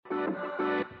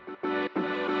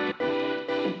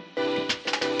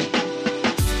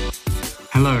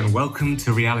Hello and welcome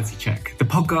to Reality Check, the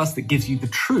podcast that gives you the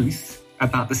truth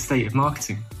about the state of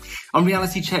marketing. On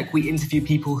Reality Check, we interview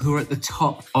people who are at the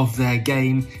top of their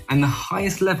game and the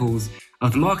highest levels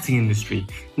of the marketing industry.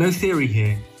 No theory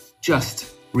here,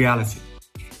 just reality.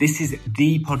 This is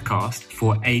the podcast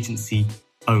for agency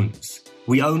owners.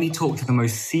 We only talk to the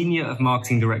most senior of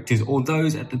marketing directors or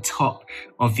those at the top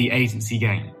of the agency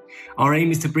game. Our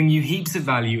aim is to bring you heaps of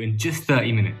value in just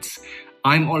 30 minutes.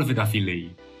 I'm Oliver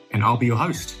Duffy-Lee, and I'll be your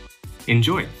host.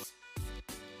 Enjoy.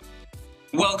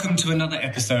 Welcome to another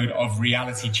episode of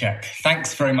Reality Check.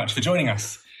 Thanks very much for joining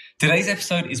us. Today's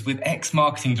episode is with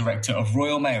ex-marketing director of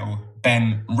Royal Mail,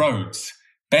 Ben Rhodes.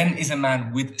 Ben is a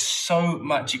man with so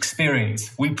much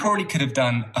experience. We probably could have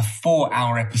done a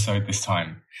 4-hour episode this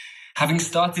time. Having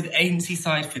started agency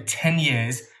side for 10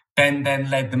 years, Ben then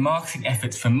led the marketing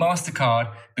efforts for MasterCard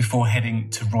before heading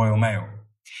to Royal Mail.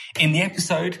 In the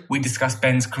episode, we discuss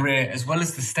Ben's career as well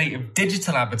as the state of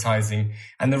digital advertising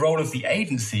and the role of the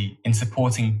agency in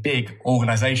supporting big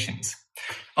organizations.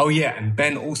 Oh yeah, and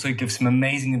Ben also gives some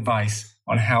amazing advice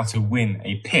on how to win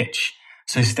a pitch.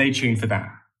 So stay tuned for that.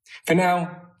 For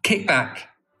now, kick back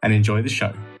and enjoy the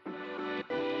show.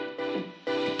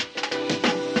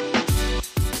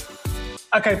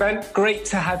 Okay, Ben, great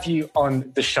to have you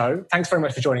on the show. Thanks very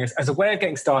much for joining us. As a way of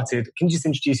getting started, can you just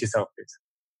introduce yourself, please?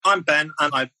 I'm Ben,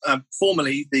 and I'm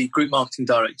formerly the Group Marketing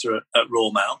Director at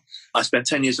Royal Mail. I spent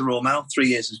 10 years at Royal Mail, 3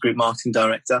 years as Group Marketing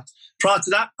Director. Prior to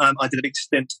that, I did a big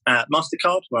stint at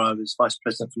MasterCard, where I was Vice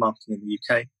President for Marketing in the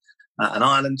UK and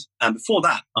Ireland. And before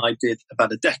that, I did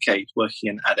about a decade working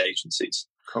in ad agencies.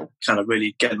 Cool. Kind of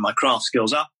really getting my craft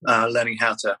skills up, learning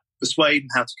how to persuade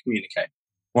and how to communicate.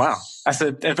 Wow, that's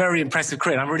a very impressive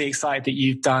career. I'm really excited that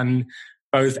you've done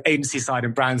both agency side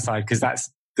and brand side, because that's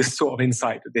the sort of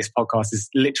insight that this podcast is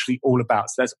literally all about.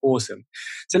 So that's awesome.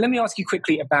 So let me ask you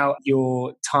quickly about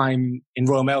your time in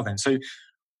Royal Mail then. So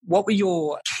what were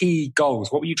your key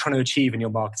goals? What were you trying to achieve in your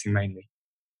marketing mainly?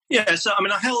 Yeah, so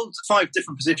I held 5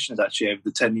 different positions actually over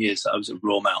the 10 years that I was at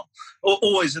Royal Mail.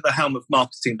 Always at the helm of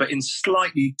marketing, but in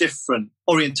slightly different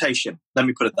orientation, let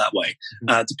me put it that way,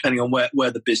 depending on where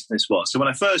the business was. So when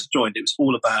I first joined, it was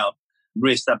all about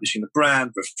re-establishing the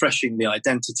brand, refreshing the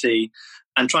identity,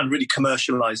 and trying to really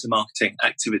commercialize the marketing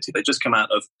activity. They'd just come out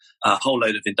of a whole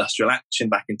load of industrial action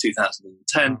back in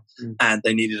 2010, and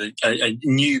they needed a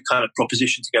new kind of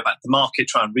proposition to go back to the market,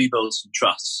 try and rebuild some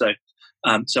trust. So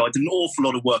I did an awful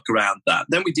lot of work around that.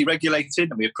 Then we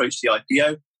deregulated and we approached the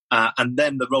IPO. And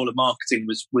then the role of marketing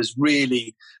was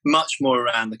really much more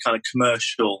around the kind of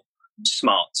commercial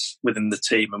smarts within the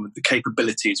team and with the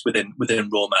capabilities within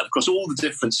Royal Mail across all the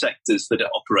different sectors that it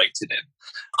operated in.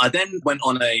 I then went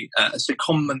on a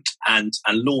secondment and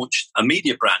launched a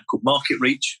media brand called Market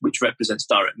Reach, which represents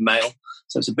direct mail.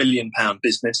 So it's £1 billion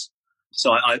business.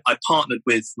 So I partnered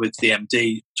with the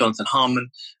MD, Jonathan Harmon,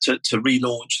 to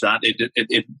relaunch that.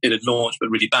 It had launched, but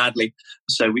really badly.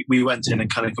 So we went in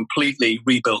and kind of completely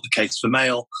rebuilt the case for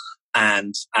mail.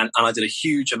 And I did a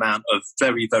huge amount of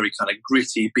very, very kind of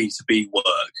gritty B2B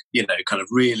work, kind of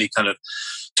really kind of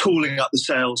tooling up the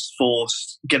sales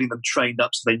force, getting them trained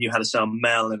up so they knew how to sell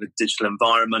mail in a digital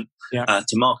environment,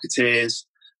 to marketeers,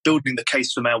 building the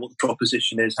case for mail, what the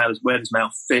proposition is, where does mail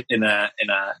fit in a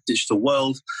digital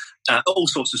world, all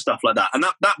sorts of stuff like that. And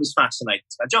that was fascinating.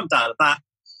 I jumped out of that,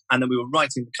 and then we were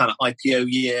writing the kind of IPO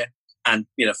year and,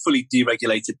 fully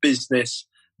deregulated business.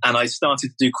 And I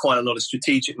started to do quite a lot of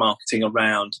strategic marketing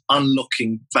around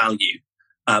unlocking value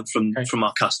from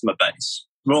our customer base.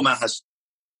 Royal Mail has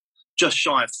just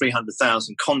shy of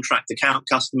 300,000 contract account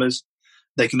customers.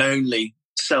 They can only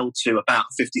sell to about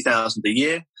 50,000 a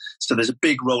year. So there's a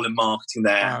big role in marketing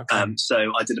there.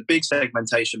 So I did a big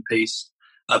segmentation piece,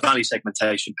 a value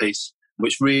segmentation piece,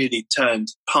 which really turned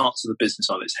parts of the business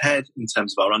on its head in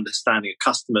terms of our understanding of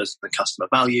customers and customer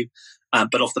value.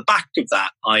 But off the back of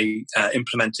that, I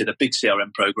implemented a big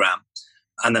CRM program,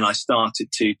 and then I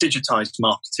started to digitize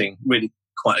marketing really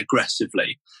quite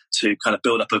aggressively to kind of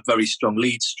build up a very strong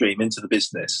lead stream into the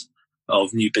business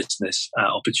of new business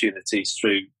opportunities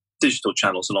through digital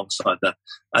channels alongside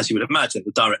as you would imagine,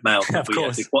 the direct mail.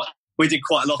 We did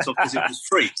quite a lot of because it was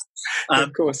free.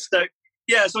 Of course. So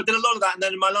I did a lot of that, and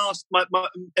then in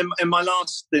my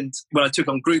last stint, when I took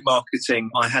on group marketing,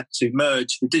 I had to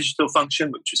merge the digital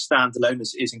function, which was standalone,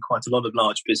 as it is in quite a lot of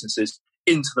large businesses,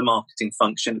 into the marketing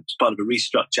function. It was part of a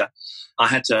restructure. I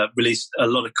had to release a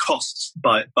lot of costs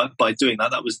by doing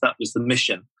that. That was the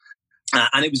mission.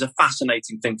 And it was a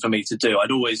fascinating thing for me to do.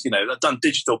 I'd always, I'd done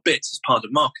digital bits as part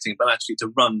of marketing, but actually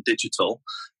to run digital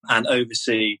and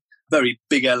oversee very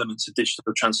big elements of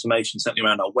digital transformation, certainly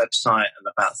around our website, and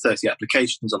about 30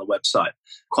 applications on the website.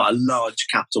 Quite a large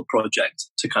capital project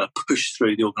to kind of push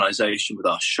through the organization with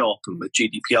our shop and with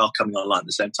GDPR coming online at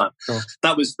the same time. Sure.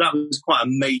 That was quite a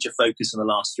major focus in the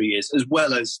last 3 years, as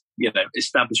well as,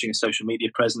 establishing a social media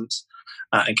presence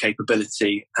and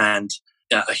capability, and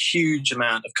a huge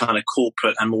amount of kind of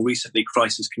corporate and more recently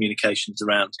crisis communications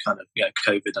around kind of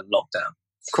COVID and lockdown.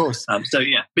 Of course.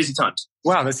 Busy times.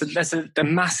 Wow, that's a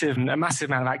massive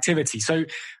amount of activity. So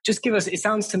just give us, it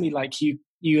sounds to me like you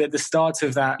at the start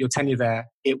of your tenure there,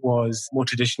 it was more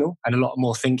traditional and a lot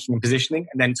more thinking and positioning.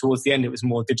 And then towards the end, it was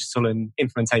more digital and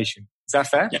implementation. Is that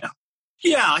fair?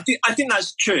 Yeah, I think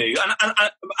that's true.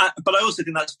 But I also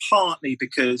think that's partly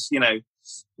because,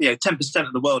 10%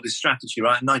 of the world is strategy,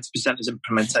 right? 90% is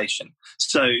implementation.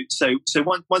 So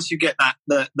once you get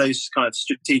those kind of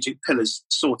strategic pillars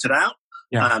sorted out,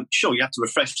 sure, you have to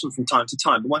refresh them from time to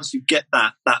time. But once you get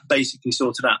that basically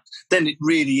sorted out, then it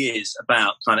really is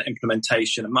about kind of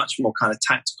implementation and much more kind of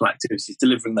tactical activities,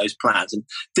 delivering those plans. And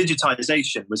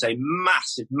digitization was a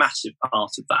massive, massive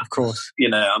part of that. Of course.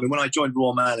 When I joined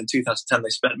Royal Mail in 2010, they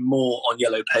spent more on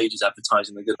Yellow Pages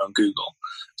advertising than they did on Google.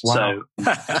 Wow.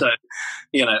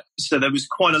 So there was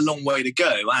quite a long way to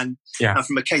go. And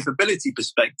from a capability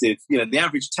perspective, the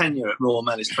average tenure at Royal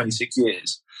Mail is 26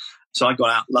 years. So I got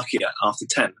out luckier after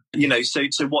 10.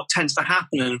 So what tends to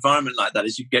happen in an environment like that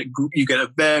is you get a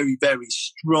very, very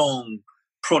strong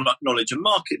product knowledge and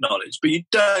market knowledge, but you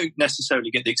don't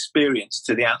necessarily get the experience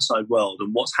to the outside world and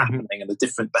what's happening and the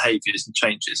different behaviors and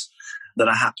changes that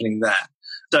are happening there.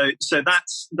 So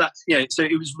that's so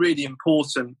it was really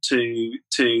important to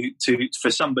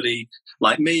for somebody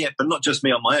like me, but not just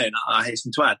me on my own, I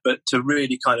hasten to add, but to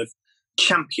really kind of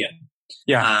champion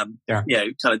kind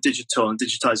of digital and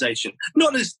digitization.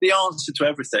 Not as the answer to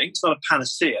everything. It's not a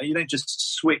panacea. You don't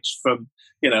just switch from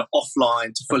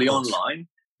offline to fully online.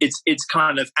 It's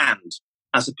kind of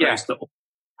as opposed to,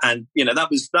 and that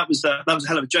was a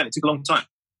hell of a journey. It took a long time.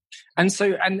 And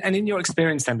so, and in your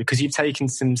experience then, because you've taken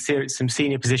some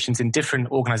senior positions in different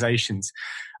organizations,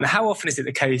 and how often is it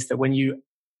the case that when you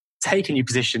take a new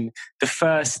position, the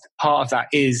first part of that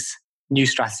is new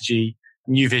strategy,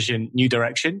 new vision, new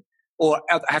direction? Or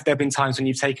have there been times when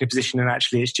you've taken a position and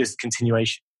actually it's just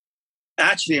continuation?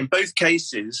 Actually, in both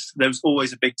cases, there was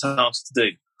always a big task to do.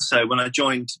 So when I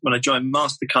joined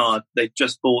MasterCard, they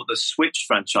just bought the Switch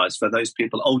franchise. For those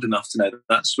people old enough to know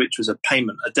that Switch was a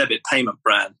debit payment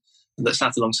brand that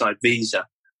sat alongside Visa.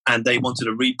 And they wanted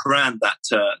to rebrand that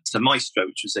to Maestro,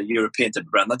 which was a European debit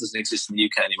brand. That doesn't exist in the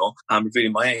UK anymore. I'm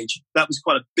revealing my age. That was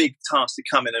quite a big task to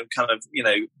come in and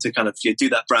do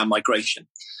that brand migration.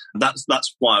 That's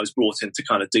why I was brought in to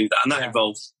kind of do that. And that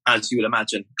involved, as you would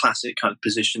imagine, classic kind of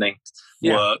positioning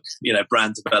work,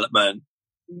 brand development,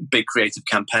 big creative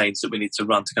campaigns that we need to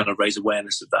run to kind of raise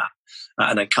awareness of that.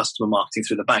 And then customer marketing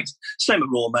through the banks. Same at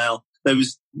Royal Mail. There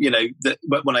was,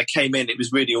 when I came in, it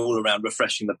was really all around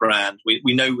refreshing the brand.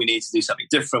 We know we need to do something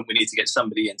different. We need to get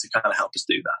somebody in to kind of help us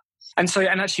do that.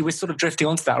 And actually, we're sort of drifting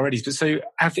onto that already. But so,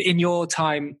 in your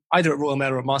time, either at Royal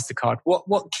Mail or at MasterCard,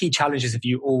 what key challenges have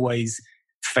you always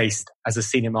faced as a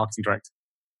senior marketing director?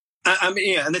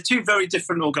 And they're two very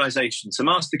different organizations. So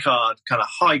MasterCard, kind of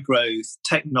high growth,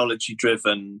 technology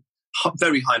driven,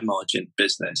 very high margin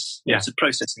business. It's a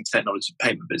processing technology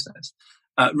payment business.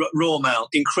 Royal Mail,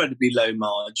 incredibly low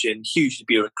margin, hugely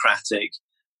bureaucratic,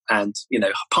 and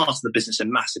part of the business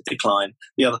in massive decline.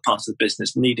 The other part of the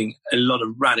business needing a lot of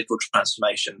radical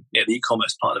transformation. The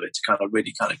e-commerce part of it to kind of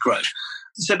really kind of grow.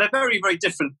 So they're very, very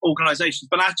different organizations,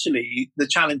 but actually the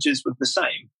challenges were the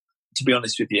same, to be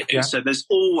honest with you. Yeah. So there's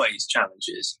always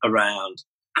challenges around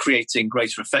creating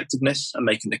greater effectiveness and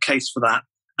making the case for that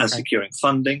and securing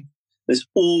funding. There's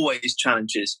always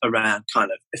challenges around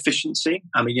kind of efficiency.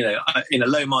 In a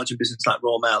low margin business like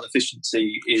Royal Mail,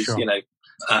 efficiency is,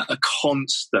 a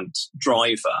constant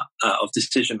driver of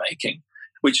decision making,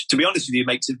 which, to be honest with you,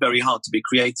 makes it very hard to be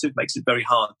creative, makes it very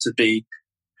hard to be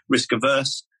risk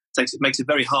averse. It makes it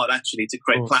very hard actually to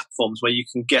create platforms where you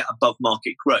can get above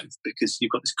market growth because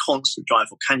you've got this constant drive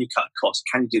for can you cut costs,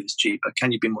 can you do this cheaper,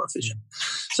 can you be more efficient?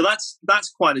 So that's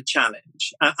quite a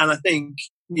challenge. And I think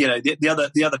the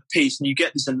other piece, and you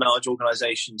get this in large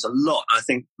organizations a lot. I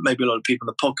think maybe a lot of people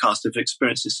on the podcast have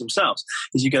experienced this themselves.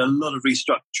 Is you get a lot of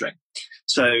restructuring.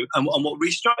 So, and what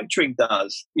restructuring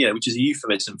does, which is a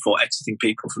euphemism for exiting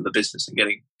people from the business and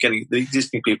getting the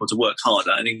existing people to work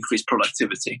harder and increase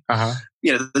productivity.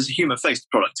 There's a human face to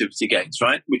productivity gains,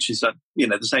 right? Which is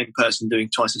the same person doing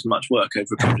twice as much work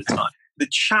over a period of time. The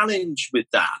challenge with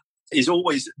that is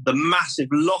always the massive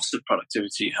loss of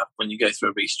productivity you have when you go through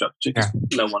a restructure, because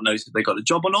no one knows if they got a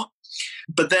job or not.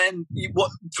 But then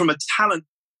from a talent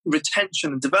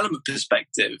retention and development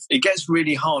perspective, it gets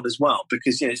really hard as well,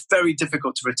 because it's very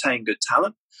difficult to retain good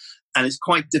talent, and it's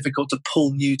quite difficult to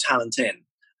pull new talent in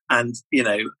and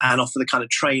offer the kind of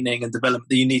training and development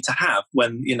that you need to have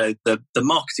when the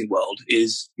marketing world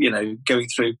is going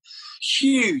through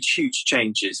huge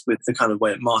changes with the kind of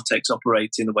way that Martech's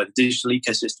operating, the way the digital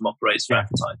ecosystem operates for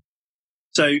advertising.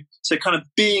 So kind of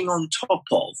being on top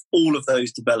of all of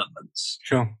those developments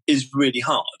is really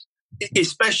hard,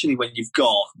 especially when you've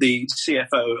got the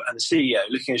CFO and the CEO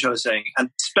looking at each other saying, and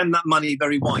spend that money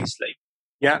very wisely.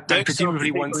 Yeah, and presumably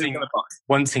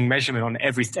wanting measurement on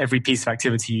every piece of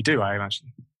activity you do, I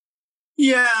imagine.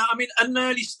 Yeah, I mean, at an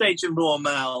early stage in Royal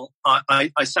Mail, I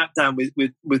sat down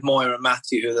with Moira and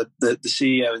Matthew, who are the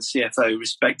CEO and CFO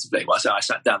respectively. Well, I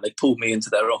sat down, they pulled me into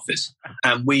their office,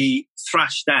 and we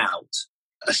thrashed out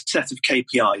a set of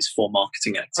KPIs for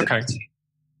marketing activity. Okay.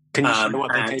 Can you share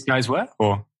what the KPIs were?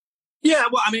 Or? Yeah,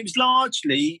 well, I mean, it was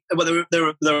largely, there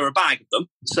were a bag of them.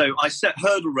 So I set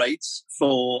hurdle rates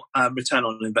for return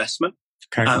on investment,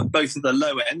 both at the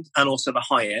low end and also the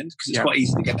high end, because it's quite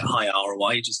easy to get a high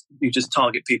ROI. You just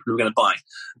target people who are going to buy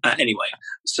anyway.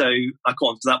 So I got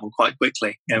onto that one quite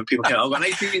quickly. People go, I've got an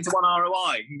 18 to 1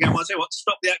 ROI. You go, well, I tell you what,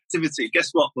 stop the activity.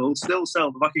 Guess what? We'll still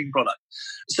sell the fucking product.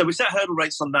 So we set hurdle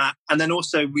rates on that. And then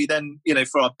also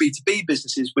for our B2B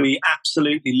businesses, we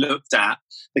absolutely looked at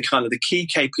the kind of the key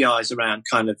KPIs around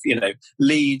kind of,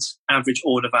 leads, average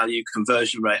order value,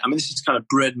 conversion rate. I mean, this is kind of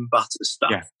bread and butter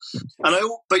stuff. Yeah. But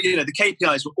the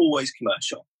KPIs were always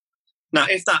commercial. Now,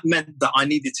 if that meant that I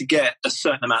needed to get a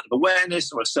certain amount of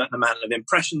awareness or a certain amount of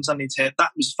impressions I need to hit,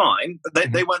 that was fine.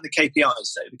 But they weren't the KPIs.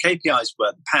 So the KPIs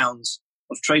were the pounds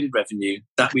of traded revenue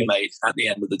that we made at the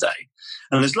end of the day.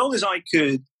 And as long as I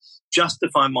could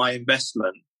justify my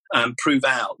investment and prove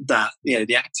out that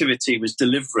the activity was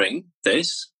delivering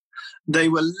this, they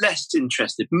were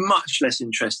much less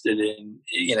interested in,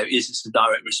 is this a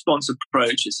direct response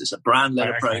approach? Is this a brand-led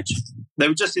approach? They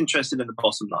were just interested in the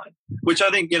bottom line, which I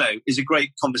think, is a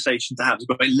great conversation to have. It's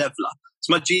a great leveler. It's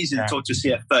much easier to talk to a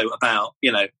CFO about,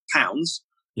 pounds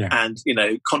and,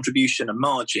 contribution and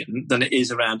margin than it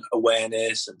is around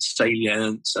awareness and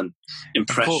salience and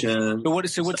impression. But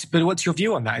what's your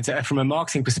view on that? From a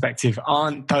marketing perspective,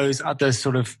 aren't those other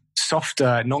sort of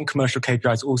softer, non-commercial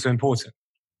KPIs also important?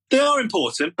 They are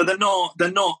important, but they're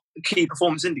not key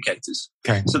performance indicators.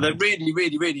 Okay. So they're really,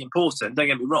 really, really important. Don't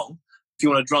get me wrong. If you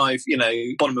want to drive,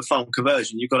 bottom of funnel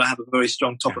conversion, you've got to have a very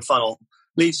strong top of funnel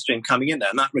lead stream coming in there.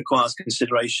 And that requires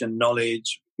consideration,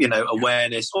 knowledge,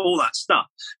 awareness, all that stuff.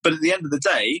 But at the end of the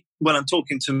day, when I'm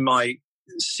talking to my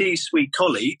C-suite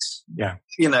colleagues,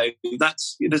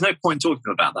 there's no point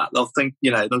talking about that. They'll think,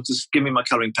 they'll just give me my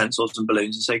colouring pencils and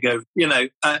balloons and say,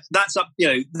 that's up,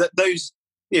 those,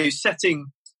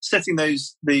 setting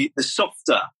those, the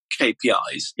softer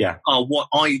KPIs are what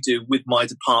I do with my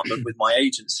department, with my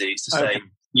agencies to say,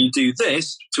 you do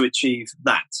this to achieve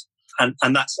that.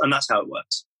 And that's how it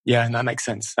works. Yeah, that makes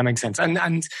sense.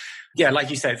 And like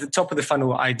you said, the top of the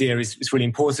funnel idea is really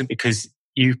important, because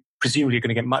you presumably are going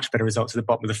to get much better results at the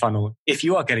bottom of the funnel if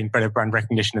you are getting better brand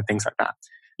recognition and things like that.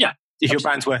 Yeah. If your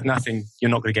brand's worth nothing, you're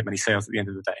not going to get many sales at the end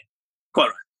of the day. Quite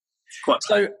right.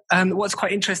 So what's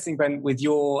quite interesting, Ben, with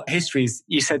your history is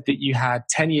you said that you had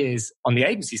 10 years on the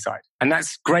agency side. And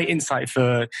that's great insight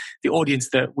for the audience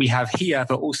that we have here,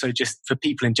 but also just for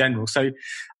people in general. So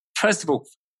first of all,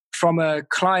 from a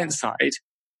client side,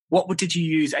 what did you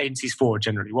use agencies for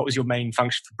generally? What was your main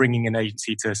function for bringing an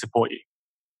agency to support you?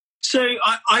 So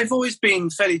I've always been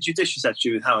fairly judicious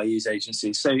actually with how I use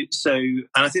agencies. And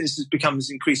I think this has become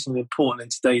increasingly important in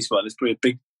today's world. It's probably a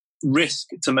big risk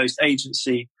to most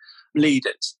agency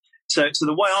leaders. So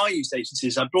the way I used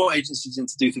agencies, I brought agencies in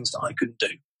to do things that I couldn't do.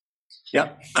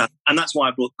 Yeah. And that's why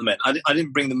I brought them in. I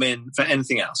didn't bring them in for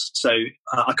anything else. So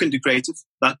I couldn't do creative.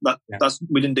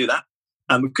 We didn't do that.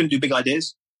 We couldn't do big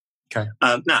ideas. Okay.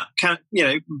 Now, can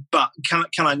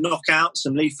I knock out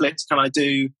some leaflets? Can I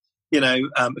do,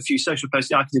 a few social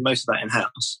posts? I can do most of that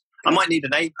in-house. I might need a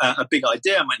big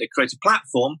idea. I might need a creative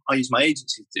platform. I use my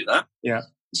agency to do that. Yeah.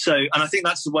 So, and I think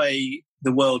that's the way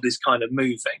the world is kind of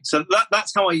moving. So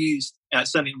that's how I used,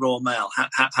 certainly Royal Mail,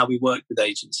 how we work with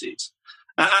agencies.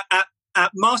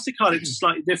 At MasterCard, it was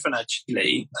slightly different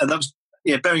actually. And that was,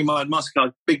 bearing in mind,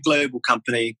 MasterCard, big global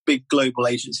company, big global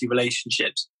agency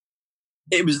relationships.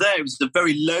 It was a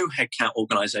very low headcount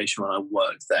organization when I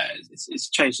worked there. It's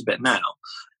changed a bit now.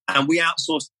 And we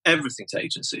outsourced everything to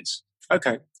agencies.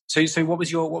 Okay. So what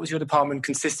was your department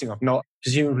consisting of? Not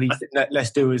presumably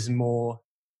less doers and more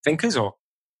thinkers, or?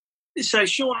 So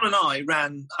Sean and I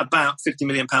ran about £50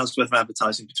 million worth of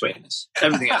advertising between us.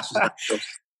 Everything else was outsourced.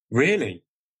 Really?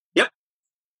 Yep.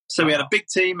 So we had a big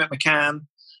team at McCann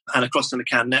and across the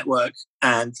McCann network,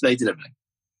 and they did everything.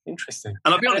 Interesting.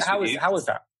 And I'll be honest with you. How was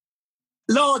that?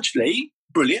 Largely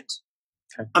brilliant.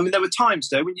 Okay. I mean, there were times,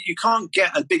 though, when you can't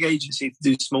get a big agency to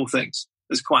do small things.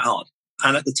 It's quite hard.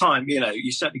 And at the time,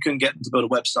 you certainly couldn't get them to build a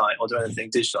website or do anything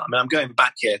digital. I mean, I'm going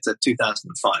back here to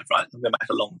 2005, right? I'm going back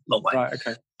a long, long way. Right,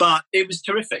 okay. But it was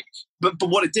terrific. But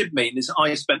what it did mean is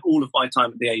I spent all of my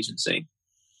time at the agency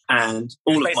and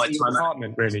all of my time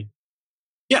apartment, really.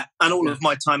 Yeah, and all of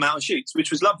my time out on shoots,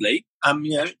 which was lovely. Don't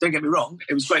get me wrong,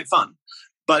 it was great fun.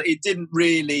 But it didn't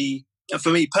really, for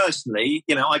me personally,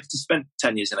 I just spent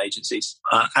 10 years in agencies.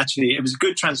 Actually, it was a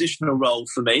good transitional role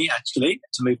for me, actually,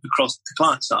 to move across to the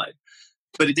client side.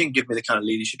 But it didn't give me the kind of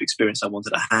leadership experience I wanted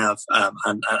to have,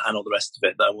 and all the rest of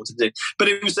it that I wanted to do. But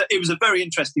it was a very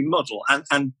interesting model,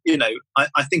 and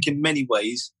I think in many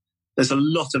ways there's a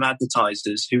lot of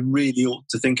advertisers who really ought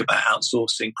to think about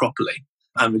outsourcing properly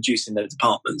and reducing their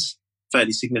departments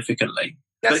fairly significantly.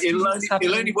 But it'll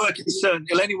only work in certain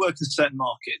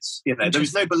markets. There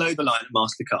was no below the line at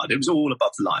MasterCard. It was all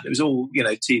above the line. It was all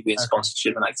TV and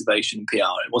sponsorship and activation and PR.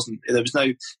 There was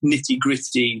no nitty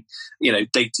gritty,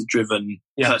 data driven,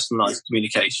 personalized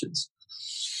communications.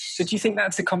 So do you think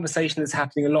that's a conversation that's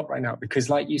happening a lot right now? Because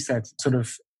like you said, sort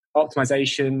of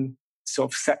optimization,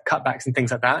 sort of set cutbacks and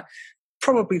things like that.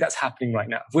 Probably that's happening right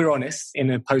now. If we're honest, in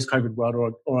a post-COVID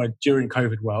world or a during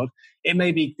COVID world, it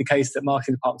may be the case that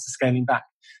marketing departments are scaling back.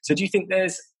 So do you think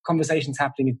there's conversations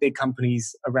happening in big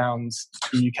companies around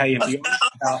the UK and beyond?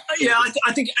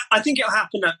 I think it'll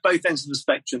happen at both ends of the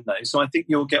spectrum, though. So I think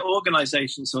you'll get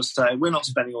organisations who will say, we're not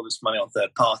spending all this money on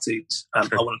third parties. I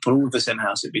want to put all of this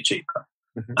in-house, it'd be cheaper.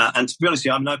 Mm-hmm. And to be honest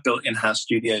with you, I've built in-house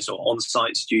studios or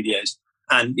on-site studios.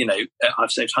 And,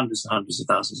 I've saved hundreds and hundreds of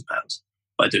thousands of pounds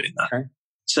by doing that. Okay.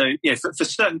 So, for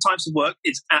certain types of work,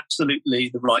 it's absolutely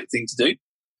the right thing to do.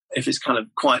 If it's kind of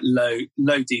quite low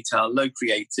detail, low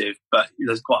creative, but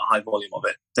there's quite a high volume of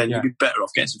it, then you'd be better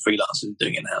off getting some freelancers and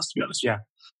doing it in-house, to be honest with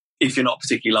you, if you're not a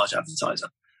particularly large advertiser.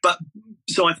 But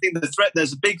so I think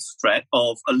there's a big threat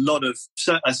of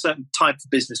a certain type of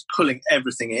business pulling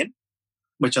everything in,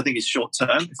 which I think is short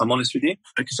term, if I'm honest with you,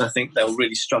 because I think they'll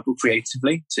really struggle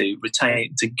creatively to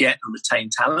get and retain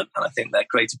talent. And I think their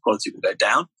creative quality will go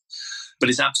down. But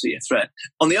it's absolutely a threat.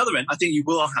 On the other end, I think you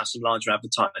will have some larger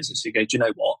advertisers who go, do you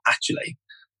know what? Actually,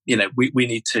 we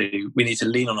need to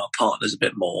lean on our partners a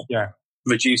bit more. Yeah.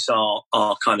 Reduce our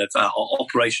kind of our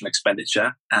operational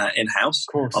expenditure in-house,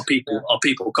 our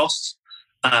people costs,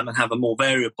 and have a more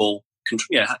variable.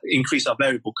 Increase our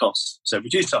variable costs. So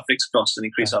reduce our fixed costs and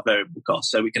increase our variable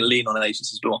costs, so we can lean on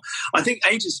agencies more. I think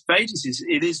for agencies,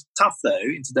 it is tough though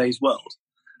in today's world.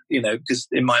 Because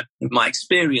in my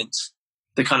experience,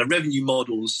 the kind of revenue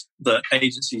models that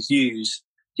agencies use,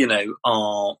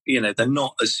 are, they're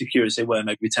not as secure as they were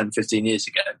maybe 10, 15 years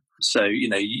ago. So,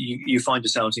 you find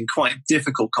yourselves in quite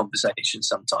difficult conversations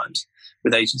sometimes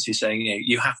with agencies saying,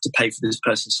 you have to pay for this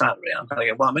person's salary. I'm kind of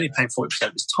going, well, I'm only paying 40%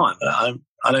 of his time.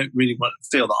 I don't really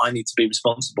feel that I need to be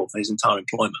responsible for his entire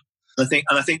employment. I think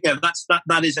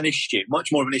that is an issue,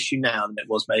 much more of an issue now than it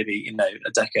was maybe,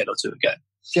 a decade or two ago.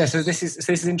 Yeah, so this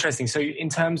is interesting. So in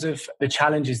terms of the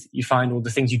challenges that you find or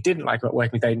the things you didn't like about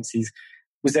working with agencies,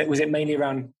 was it mainly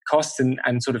around costs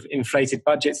and sort of inflated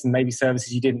budgets and maybe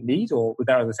services you didn't need, or were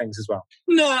there other things as well?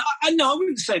 No, I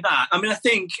wouldn't say that. I mean, I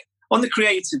think on the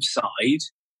creative side,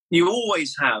 you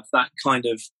always have that kind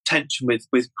of tension with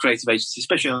creative agencies,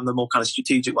 especially on the more kind of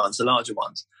strategic ones, the larger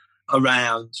ones,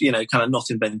 around, kind of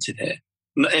not invented here.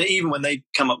 And even when they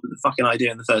come up with the fucking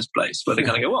idea in the first place, where they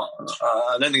kind of go, well,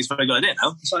 I don't think it's a very good idea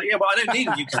now. It's like, but I don't need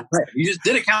a new campaign. You just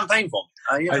did a campaign for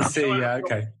me. I see,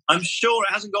 okay. I'm sure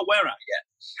it hasn't got wear out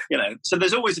yet. So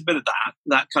there's always a bit of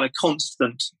that kind of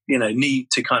constant,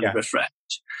 need to kind of refresh,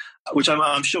 which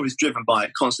I'm sure is driven by a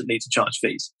constant need to charge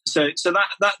fees. So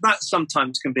that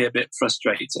sometimes can be a bit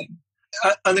frustrating.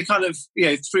 And the kind of,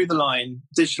 through the line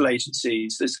digital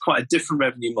agencies, there's quite a different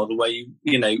revenue model where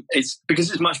it's because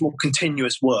it's much more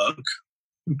continuous work,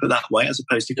 put that way, as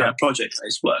opposed to kind of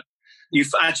project-based work. You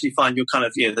actually find you're kind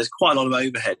of, there's quite a lot of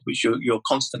overhead which you're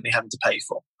constantly having to pay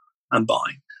for and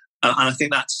buy. And I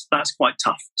think that's quite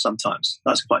tough sometimes.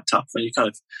 That's quite tough when you kind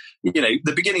of,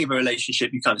 the beginning of a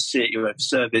relationship, you kind of see it, you're over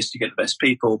serviced, you get the best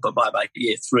people, but by about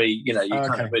year 3,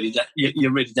 kind of really,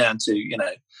 you're really down to,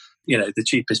 the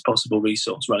cheapest possible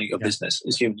resource running your business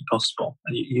as humanly possible.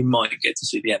 And you might get to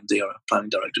see the MD or a planning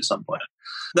director at some point.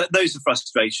 Those are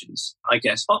frustrations, I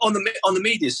guess. On the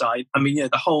media side, I mean,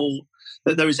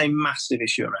 there is a massive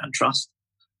issue around trust.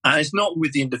 And it's not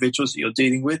with the individuals that you're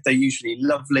dealing with. They're usually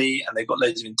lovely and they've got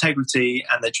loads of integrity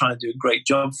and they're trying to do a great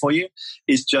job for you.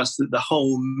 It's just that the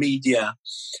whole media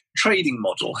trading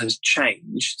model has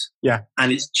changed. Yeah.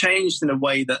 And it's changed in a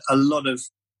way that a lot of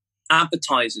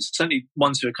advertisers, certainly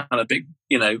ones who are kind of big,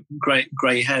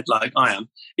 grey haired like I am,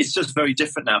 it's just very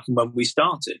different now from when we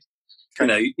started.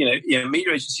 Okay.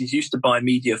 Media agencies used to buy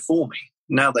media for me.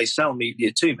 Now they sell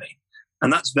media to me.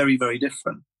 And that's very, very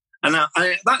different. And now,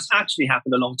 that's actually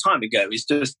happened a long time ago. It's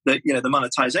just that, the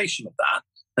monetization of that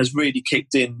has really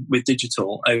kicked in with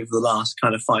digital over the last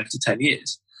kind of 5 to 10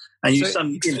 years. And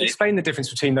explain the difference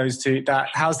between those two.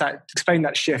 Explain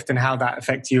that shift and how that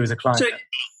affects you as a client.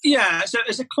 So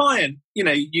as a client,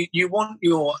 you want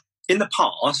in the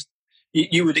past,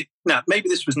 you would, now maybe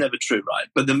this was never true, right?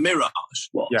 But the mirage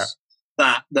was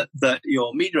that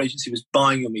your media agency was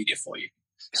buying your media for you.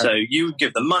 Okay. So you would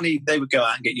give them money, they would go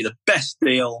out and get you the best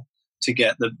deal to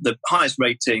get the highest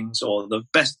ratings or the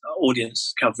best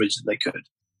audience coverage that they could.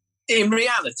 In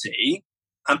reality,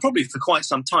 and probably for quite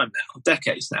some time now,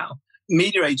 decades now,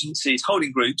 media agencies,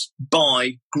 holding groups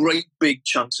buy great big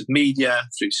chunks of media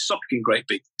through socking great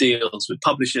big deals with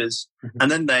publishers,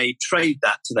 and then they trade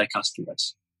that to their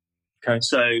customers. Okay.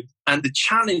 So, and the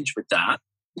challenge with that,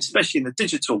 especially in the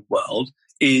digital world,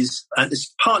 is, and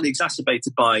it's partly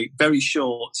exacerbated by very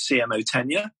short CMO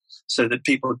tenure, so that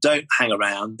people don't hang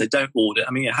around, they don't audit.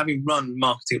 I mean, having run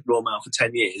marketing at Royal Mail for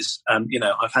 10 years,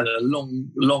 I've had a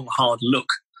long, hard look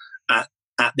at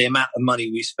the amount of money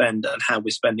we spend and how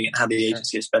we're spending it, and how the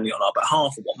agency is spending it on our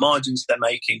behalf, and what margins they're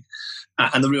making,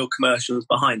 and the real commercials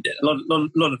behind it. A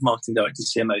lot of marketing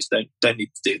directors, CMOs, don't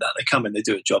need to do that. They come in, they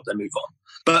do a job, they move on.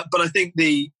 But I think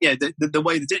the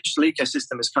way the digital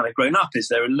ecosystem has kind of grown up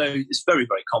is it's very,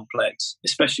 very complex,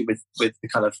 especially with the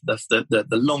kind of the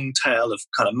long tail of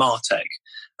kind of MarTech.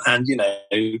 And,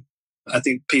 I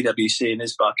think PwC and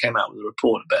ISBA came out with a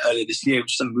report a bit earlier this year,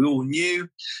 which something we all knew,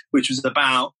 which was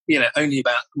about, only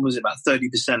about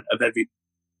 30% of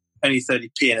only 30p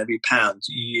in every pound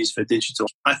you use for digital.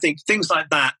 I think things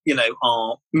like that,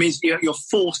 means you're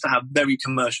forced to have very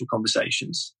commercial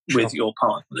conversations with your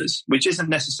partners, which isn't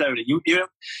necessarily, you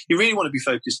really want to be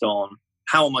focused on,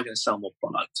 how am I going to sell more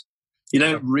product? You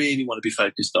don't really want to be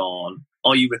focused on,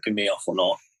 are you ripping me off or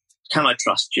not? Can I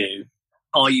trust you?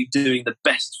 Are you doing the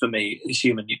best for me as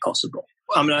humanly possible?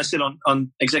 I mean, I sit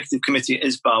on executive committee at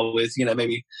ISBA with,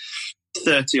 maybe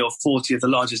 30 or 40 of the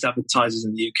largest advertisers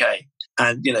in the UK.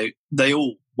 And, they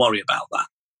all worry about that.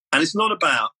 And it's not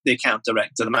about the account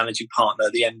director, the managing partner,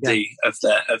 the MD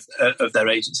of their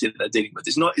agency that they're dealing with.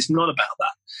 It's not about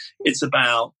that. It's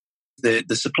about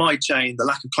the supply chain, the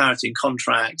lack of clarity in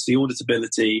contracts, the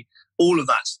auditability, all of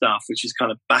that stuff, which is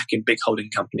kind of back in big holding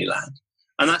company land.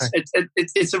 And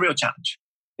it's a real challenge.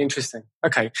 Interesting.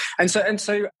 Okay. And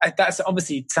so that's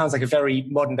obviously sounds like a very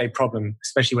modern day problem,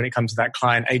 especially when it comes to that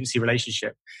client agency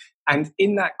relationship. And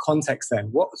in that context then,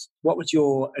 what would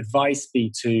your advice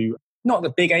be to not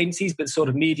the big agencies, but sort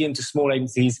of medium to small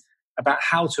agencies about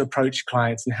how to approach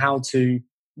clients and how to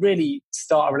really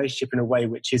start a relationship in a way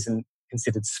which isn't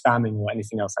considered spamming or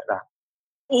anything else like that?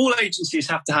 All agencies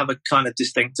have to have a kind of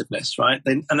distinctiveness, right?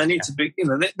 They need to be,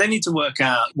 they need to work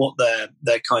out what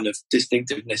their kind of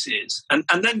distinctiveness is, and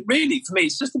then really for me,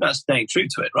 it's just about staying true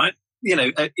to it, right?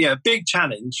 A big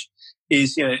challenge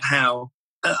is how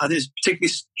I think it's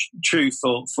particularly true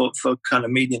for kind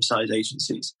of medium-sized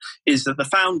agencies, is that the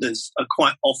founders are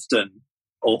quite often,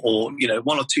 or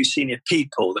one or two senior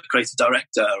people, the creative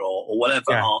director or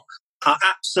whatever are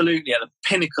absolutely at the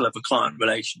pinnacle of a client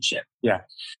relationship. Yeah.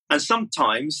 And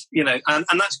sometimes, and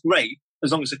that's great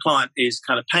as long as the client is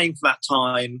kind of paying for that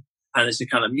time and it's a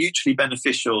kind of mutually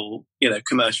beneficial,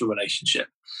 commercial relationship.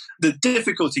 The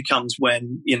difficulty comes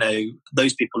when,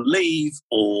 those people leave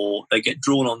or they get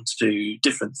drawn onto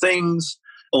different things,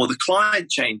 or the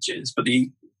client changes, but the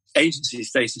agency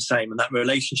stays the same and that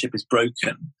relationship is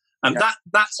broken. And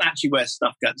that's actually where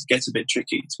stuff gets a bit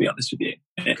tricky, to be honest with you,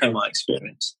 in my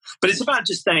experience. But it's about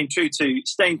just staying true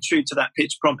to that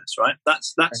pitch promise, right?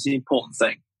 That's the important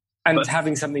thing. And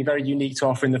having something very unique to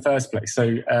offer in the first place.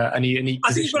 So a unique position.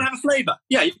 I think you've got to have a flavour.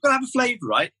 Yeah, you've got to have a flavour,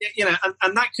 right?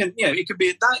 And that can,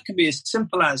 that can be as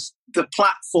simple as the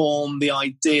platform, the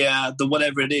idea, the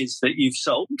whatever it is that you've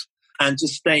sold, and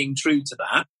just staying true to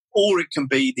that. Or it can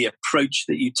be the approach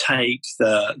that you take,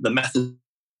 the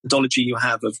methodology you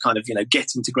have of kind of,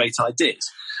 getting to great ideas.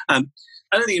 I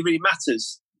don't think it really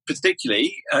matters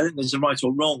particularly. I think there's a right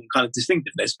or wrong kind of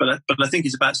distinctiveness, but I think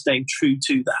it's about staying true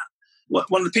to that.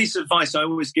 One of the pieces of advice I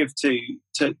always give to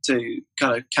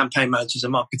kind of campaign managers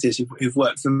and marketers who've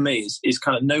worked for me is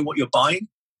kind of know what you're buying.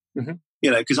 Mm-hmm.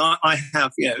 Because I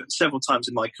have, several times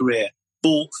in my career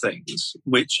bought things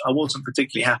which I wasn't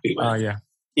particularly happy with. Oh, yeah.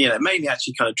 Mainly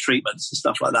actually kind of treatments and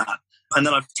stuff like that. And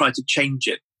then I've tried to change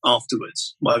it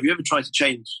afterwards. Well, have you ever tried to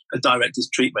change a director's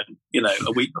treatment,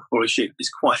 a week before a shoot? It's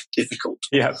quite difficult.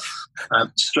 Yeah.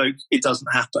 Stroke, it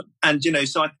doesn't happen. And,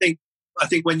 so I think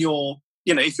when you're,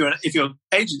 if you're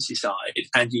agency side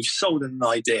and you've sold an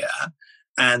idea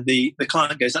and the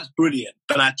client goes, that's brilliant,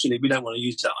 but actually we don't want to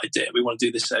use that idea. We want to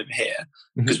do this over here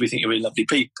because we think you're really lovely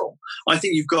people. I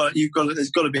think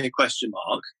there's got to be a question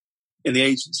mark in the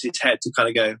agency's head to kind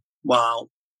of go,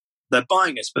 well, they're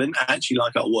buying us, but they don't actually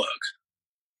like our work.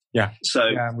 Yeah. So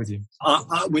yeah, I'm with you.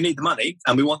 We need the money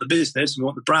and we want the business and we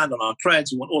want the brand on our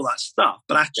creds, we want all that stuff.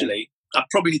 But actually, I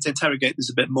probably need to interrogate this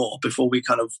a bit more before we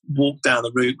kind of walk down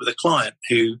the route with a client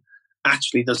who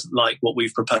actually doesn't like what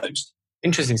we've proposed.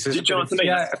 Interesting. So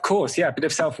yeah, of course. Yeah. A bit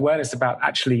of self-awareness about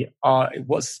actually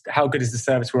how good is the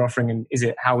service we're offering and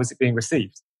how is it being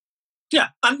received? Yeah.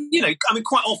 And,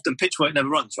 quite often pitch work never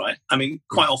runs, right?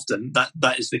 Quite often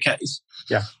that is the case.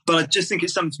 Yeah. But I just think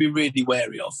it's something to be really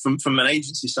wary of from an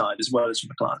agency side as well as from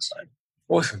the client side.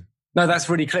 Awesome. No, that's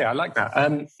really clear. I like that.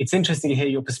 It's interesting to hear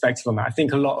your perspective on that. I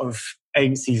think a lot of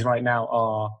agencies right now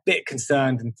are a bit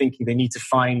concerned and thinking they need to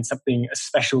find something, a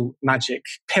special magic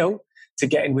pill to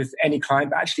get in with any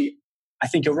client. But actually, I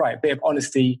think you're right. A bit of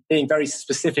honesty, being very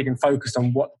specific and focused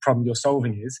on what the problem you're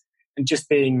solving is, and just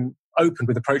being open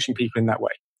with approaching people in that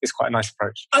way is quite a nice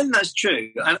approach. I think that's true.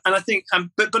 And I think,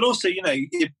 but also,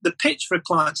 the pitch for a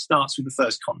client starts with the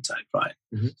first contact, right?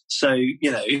 Mm-hmm. So, if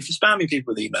you're spamming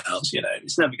people with emails,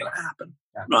 it's never going to happen,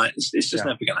 right? It's just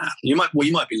never going to happen. You might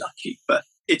be lucky, but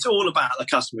it's all about the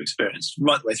customer experience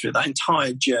right the way through that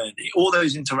entire journey, all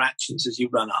those interactions as you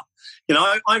run up.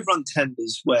 I've run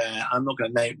tenders where I'm not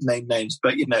going to name names,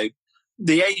 but,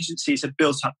 the agencies have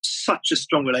built up such a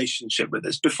strong relationship with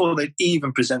us before they'd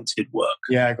even presented work.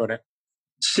 Yeah, I got it.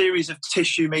 Series of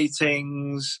tissue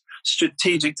meetings,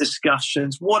 strategic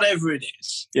discussions, whatever it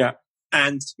is. Yeah.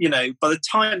 And, by the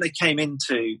time they came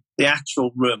into the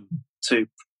actual room to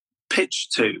pitch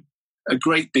to a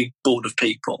great big board of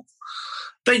people,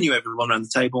 they knew everyone around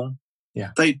the table. Yeah.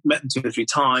 They'd met them 2 or 3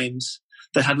 times.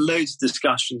 They had loads of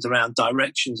discussions around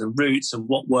directions and routes and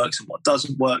what works and what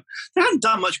doesn't work. They hadn't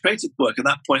done much creative work at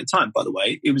that point in time, by the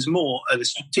way. It was more at a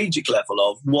strategic level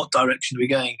of what direction we're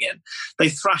going in. They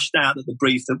thrashed out that the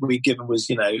brief that we given was,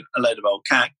 a load of old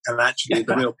cack, and actually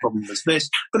the real problem was this.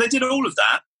 But they did all of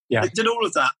that. Yeah. They did all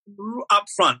of that up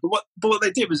front. But what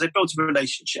they did was they built a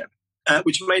relationship,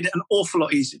 which made it an awful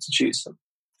lot easier to choose them.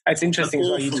 It's interesting as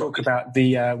well. You talk about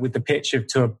with the pitch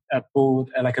to a board,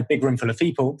 like a big room full of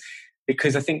people.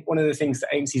 Because I think one of the things that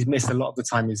agencies miss a lot of the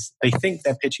time is they think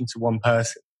they're pitching to one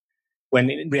person, when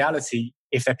in reality,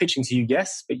 if they're pitching to you,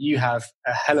 yes, but you have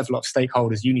a hell of a lot of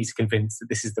stakeholders you need to convince that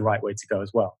this is the right way to go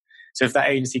as well. So if that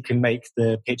agency can make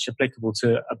the pitch applicable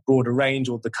to a broader range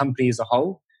or the company as a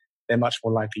whole, they're much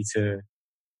more likely to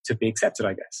be accepted,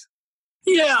 I guess.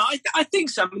 Yeah, I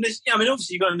think so.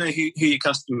 Obviously you've got to know who your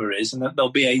customer is, and that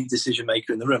there'll be a decision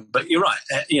maker in the room. But you're right,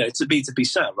 it's a B2B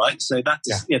sale, right? So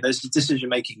there's a decision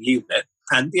making unit,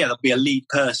 and there'll be a lead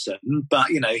person, but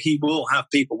he will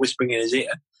have people whispering in his ear,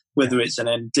 whether it's an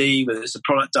MD, whether it's a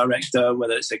product director,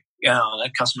 whether it's a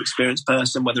customer experience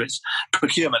person, whether it's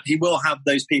procurement. He will have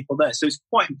those people there. So it's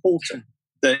quite important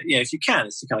that if you can,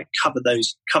 is to kind of cover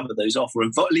those off, or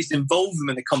at least involve them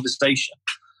in the conversation.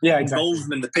 Yeah, exactly. Involve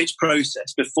them in the pitch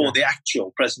process before the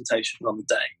actual presentation on the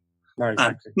day. No,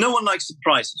 exactly. No one likes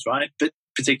surprises, right? But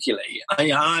particularly,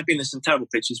 I've been in some terrible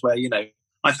pitches where,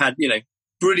 I've had,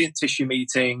 brilliant tissue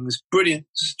meetings, brilliant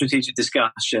strategic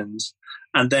discussions,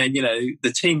 and then,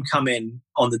 the team come in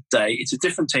on the day. It's a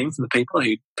different team from the people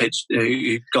who pitched,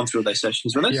 who've gone through all those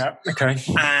sessions with us. Yeah, okay.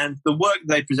 And the work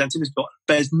they presented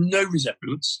bears no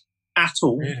resemblance at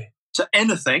all to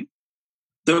anything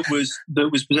that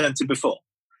was presented before.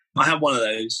 I had one of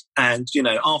those, and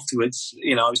afterwards,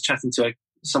 I was chatting to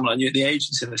someone I knew at the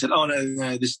agency, and they said, "Oh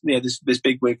no, this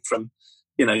big wig from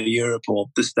Europe or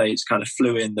the States kind of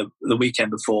flew in the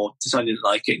weekend before, decided he didn't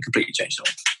like it, and completely changed it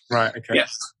all." Right. Okay.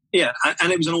 Yeah, and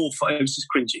it was it was just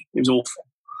cringy. It was awful.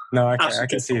 No, I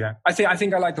can see that. I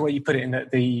think I like the way you put it in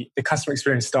that the customer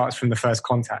experience starts from the first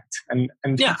contact, and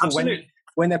yeah, absolutely.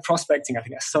 When they're prospecting, I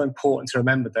think that's so important to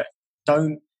remember that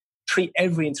don't treat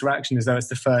every interaction as though it's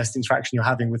the first interaction you're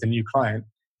having with a new client.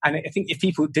 And I think if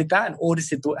people did that and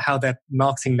audited how they're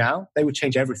marketing now, they would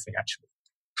change everything, actually.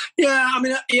 Yeah,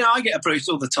 I get approached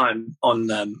all the time on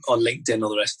LinkedIn, all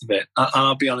the rest of it. And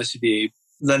I'll be honest with you,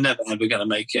 they're never ever going to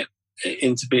make it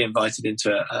into be invited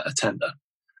into a tender.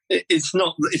 It's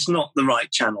not the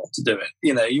right channel to do it.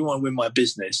 You want to win my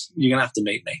business, you're going to have to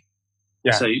meet me.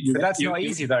 Yeah. So that's not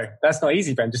easy, though. That's not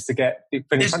easy, Ben, just to get in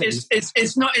front of you.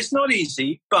 It's not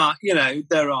easy, but,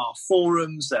 there are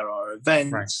forums, there are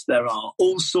events, right. There are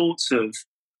all sorts of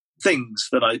things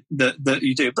that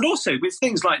you do. But also with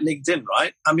things like LinkedIn,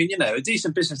 right? I mean, a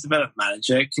decent business development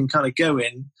manager can kind of go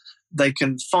in, they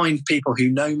can find people who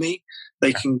know me.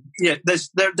 They can,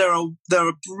 there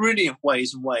are brilliant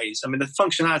ways. I mean, the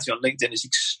functionality on LinkedIn is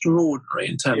extraordinary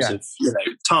in terms of,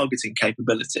 targeting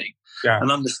capability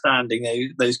and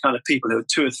understanding those kind of people who are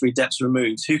 2 or 3 depths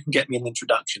removed, who can get me an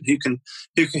introduction, who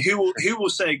will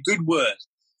say a good word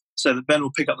so that Ben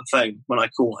will pick up the phone when I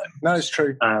call him. No, it's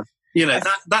true. That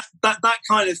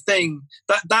kind of thing,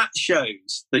 that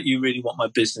shows that you really want my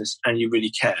business and you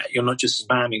really care. You're not just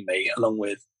spamming me along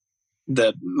with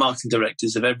the marketing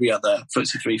directors of every other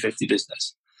FTSE 350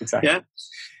 business. Exactly.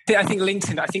 Yeah. I think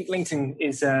LinkedIn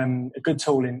is a good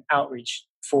tool in outreach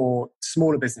for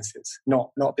smaller businesses,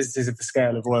 not businesses of the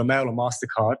scale of Royal Mail or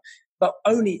MasterCard, but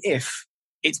only if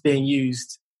it's being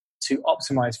used to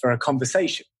optimize for a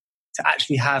conversation, to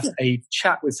actually have a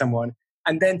chat with someone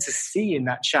and then to see in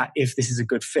that chat if this is a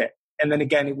good fit. And then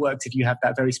again, it works if you have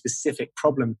that very specific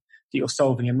problem that you're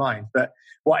solving in mind. But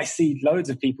what I see loads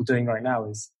of people doing right now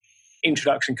is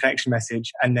introduction, connection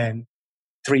message, and then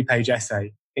 3-page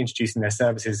essay introducing their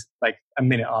services like a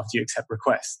minute after you accept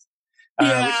request, which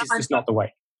is just not the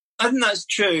way. I think that's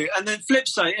true. And then flip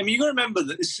side, I mean, you've got to remember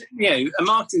that this, a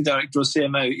marketing director or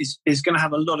CMO is going to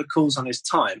have a lot of calls on his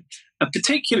time, and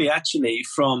particularly actually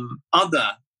from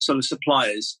other sort of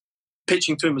suppliers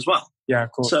pitching to him as well. Yeah,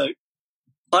 of course. So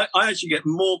I actually get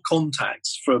more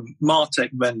contacts from MarTech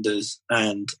vendors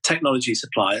and technology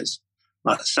suppliers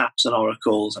like SAPs and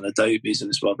Oracles and Adobes and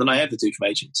this world than I ever do from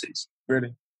agencies.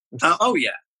 Really? Oh,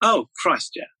 yeah. Oh,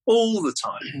 Christ, yeah. All the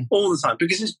time.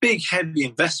 Because it's big, heavy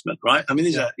investment, right? I mean,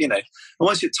 these are, and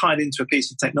once you're tied into a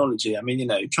piece of technology, I mean,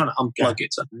 trying to unplug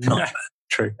it's a nightmare.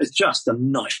 True. It's just a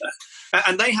nightmare.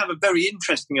 And they have a very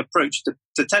interesting approach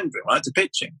to tendering, right? To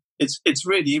pitching. It's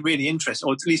really, really interesting,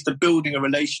 or at least to building a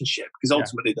relationship, because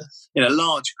ultimately the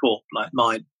large corp like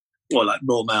mine, or like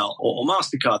Royal Mail or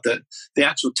MasterCard, that the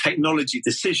actual technology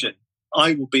decision,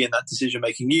 I will be in that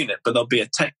decision-making unit, but there'll be a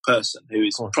tech person who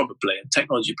is probably in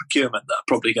technology procurement that are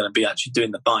probably going to be actually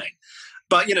doing the buying.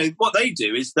 But, what they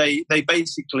do is they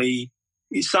basically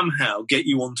somehow get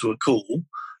you onto a call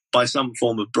by some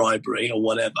form of bribery or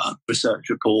whatever, research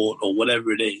report or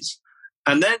whatever it is.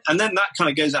 And then that kind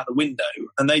of goes out the window,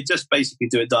 and they just basically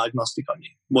do a diagnostic on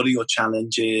you. What are your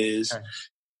challenges? Okay.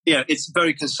 It's a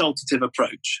very consultative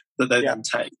approach that they then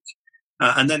take.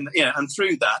 And then, and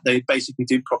through that, they basically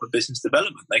do proper business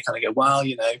development. They kind of go, well,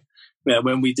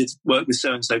 when we did work with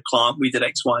so-and-so client, we did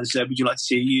X, Y, and Z. Would you like to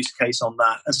see a use case on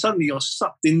that? And suddenly you're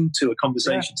sucked into a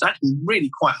conversation. Yeah. It's actually really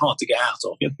quite hard to get out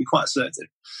of. You have to be quite assertive.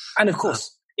 And of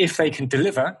course, if they can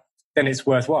deliver, then it's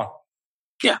worthwhile.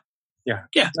 Yeah.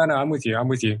 No, I'm with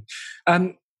you.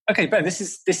 Okay, Ben, this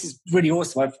is really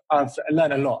awesome. I've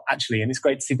learned a lot, actually, and it's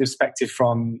great to see the perspective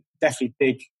from definitely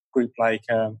big group like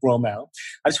Royal Mail.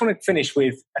 I just want to finish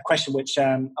with a question which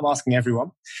I'm asking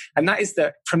everyone, and that is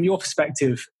that from your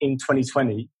perspective in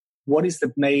 2020, what is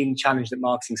the main challenge that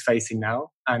marketing is facing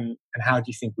now, and how do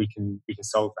you think we can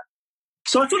solve that?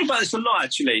 So I thought about this a lot,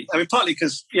 actually. I mean, partly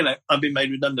because, I've been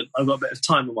made redundant. I've got a bit of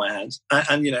time on my hands.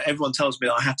 And everyone tells me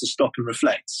that I have to stop and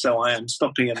reflect. So I am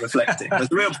stopping and reflecting.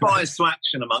 There's a real bias to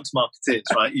action amongst marketeers,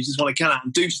 right? You just want to get out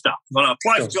and do stuff. You want to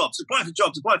apply for jobs. There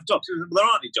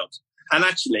aren't any jobs. And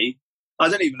actually, I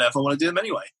don't even know if I want to do them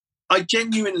anyway. I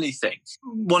genuinely think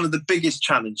one of the biggest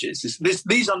challenges is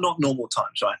these are not normal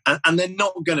times, right? And they're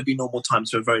not going to be normal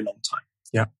times for a very long time.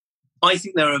 Yeah. I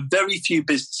think there are very few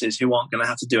businesses who aren't going to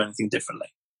have to do anything differently.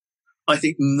 I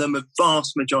think the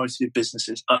vast majority of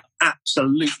businesses are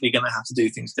absolutely going to have to do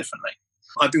things differently.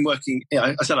 I've been working,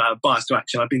 I said I have bias to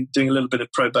action. I've been doing a little bit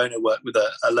of pro bono work with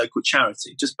a local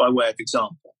charity, just by way of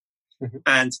example. Mm-hmm.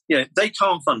 And they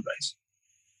can't fundraise.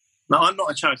 Now, I'm not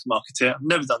a charity marketer. I've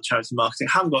never done charity marketing.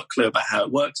 I haven't got a clue about how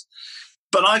it works.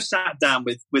 But I've sat down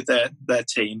with their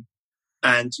team,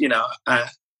 and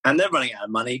and they're running out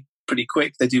of money pretty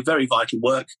quick. They do very vital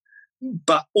work,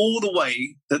 but all the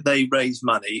way that they raise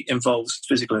money involves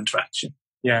physical interaction.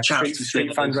 Yeah, street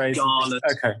fundraising.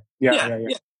 Okay. Yeah.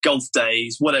 Golf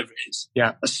days, whatever it is.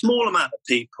 Yeah. A small amount of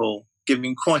people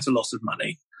giving quite a lot of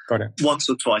money. Got it. Once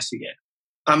or twice a year.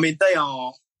 I mean, they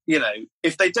are,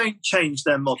 if they don't change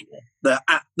their model,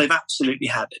 they've absolutely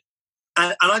had it.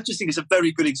 And I just think it's a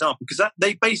very good example, because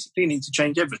they basically need to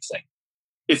change everything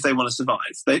if they want to survive.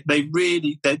 They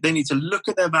really need to look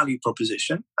at their value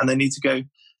proposition, and they need to go,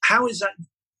 how is that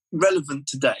relevant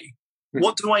today?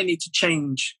 What do I need to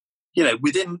change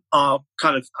within our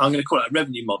kind of, I'm going to call it a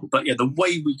revenue model, but the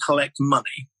way we collect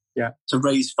money to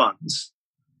raise funds,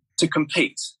 to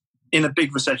compete in a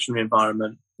big recessionary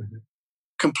environment,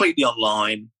 completely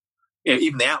online.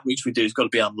 Even the outreach we do has got to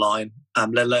be online,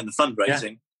 let alone the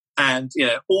fundraising. And,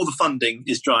 all the funding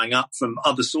is drying up from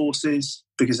other sources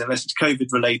because unless it's COVID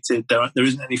related, there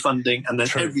isn't any funding. And then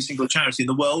every single charity in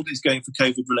the world is going for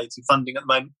COVID related funding at the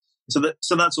moment. So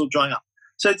that's all drying up.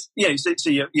 So it's, so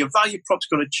your value prop's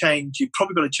got to change. You've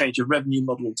probably got to change your revenue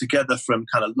model altogether from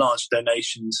kind of large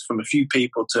donations from a few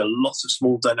people to lots of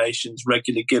small donations,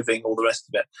 regular giving, all the rest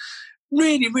of it.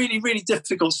 Really, really, really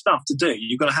difficult stuff to do.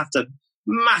 You're going to have to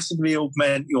massively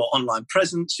augment your online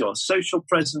presence, your social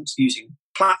presence, using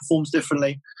platforms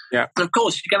differently. And of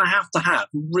course, you're going to have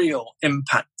real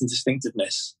impact and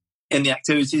distinctiveness in the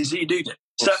activities that you do.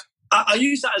 So I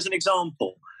use that as an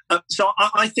example. So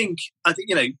I think,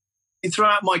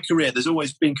 throughout my career, there's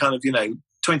always been kind of,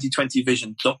 2020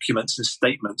 vision documents and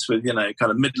statements with, kind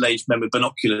of middle-aged men with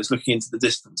binoculars looking into the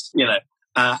distance,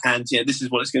 and this is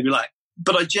what it's going to be like.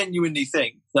 But I genuinely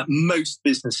think that most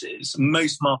businesses,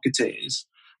 most marketeers,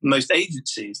 most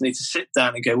agencies need to sit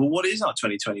down and go, well, what is our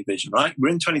 2020 vision, right? We're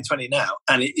in 2020 now,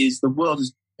 and the world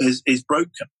is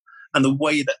broken. And the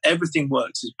way that everything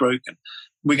works is broken.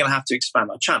 We're going to have to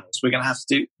expand our channels. We're going to have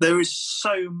to there is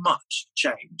so much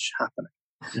change happening.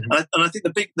 And I think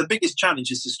the biggest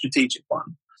challenge is the strategic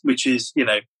one, which is,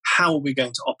 how are we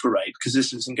going to operate? Because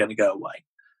this isn't going to go away.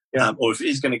 Or if it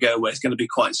is going to go away, it's going to be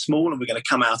quite small and we're going to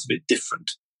come out of it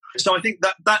different. So I think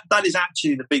that is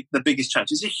actually the biggest challenge.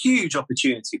 It's a huge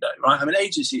opportunity though, right? I mean,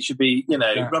 agencies should be,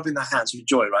 rubbing their hands with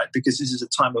joy, right? Because this is a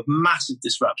time of massive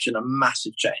disruption and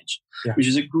massive change, which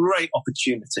is a great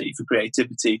opportunity for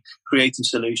creativity, creative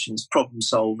solutions, problem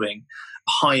solving,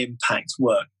 high impact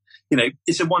work.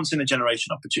 It's a once in a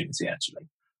generation opportunity actually.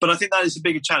 But I think that is the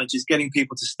bigger challenge, is getting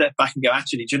people to step back and go,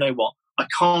 actually, do you know what? I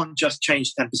can't just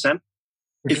change 10%.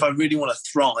 If I really want to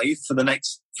thrive for the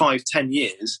next 5-10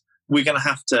 years, we're going to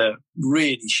have to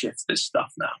really shift this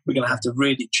stuff now. We're going to have to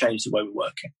really change the way we're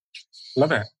working.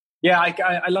 Love it. Yeah,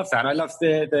 I love that. I love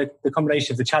the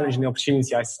combination of the challenge and the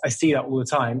opportunity. I see that all the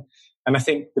time. And I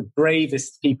think the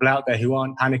bravest people out there who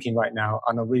aren't panicking right now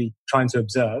and are really trying to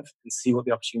observe and see what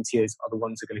the opportunity is are the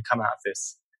ones who are going to come out of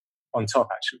this on top,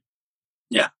 actually.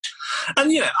 Yeah.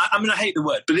 And, I hate the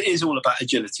word, but it is all about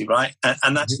agility, right?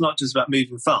 And that's not just about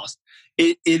moving fast.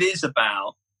 It is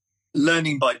about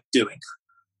learning by doing,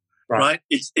 right?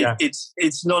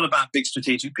 It's not about big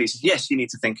strategic pieces. Yes, you need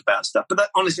to think about stuff, but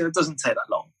honestly, it doesn't take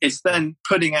that long. It's then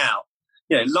putting out,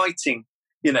 lighting,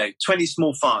 20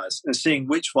 small fires and seeing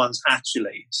which ones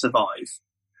actually survive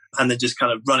and then just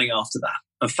kind of running after that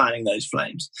and fanning those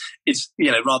flames. It's,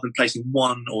 rather than placing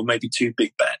one or maybe two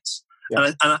big bets.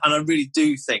 And I really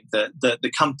do think that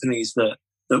the companies that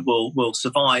will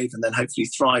survive and then hopefully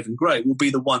thrive and grow will be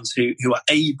the ones who are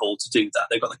able to do that.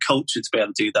 They've got the culture to be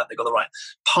able to do that. They've got the right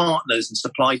partners and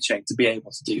supply chain to be able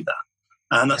to do that.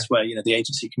 And that's where, the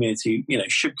agency community,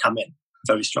 should come in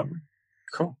very strongly.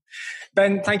 Cool.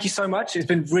 Ben, thank you so much. It's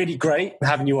been really great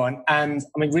having you on. And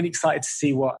I'm really excited to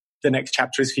see what the next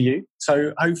chapter is for you.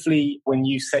 So hopefully when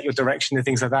you set your direction and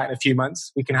things like that in a few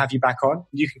months, we can have you back on.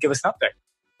 You can give us an update.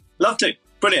 Love to.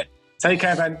 Brilliant. Take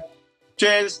care, Ben.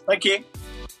 Cheers. Thank you.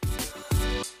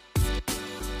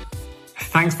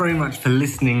 Thanks very much for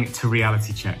listening to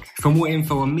Reality Check. For more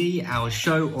info on me, our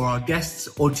show, or our guests,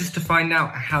 or just to find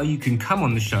out how you can come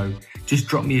on the show, just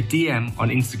drop me a DM on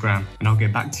Instagram and I'll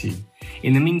get back to you.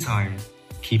 In the meantime,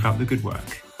 keep up the good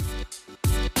work.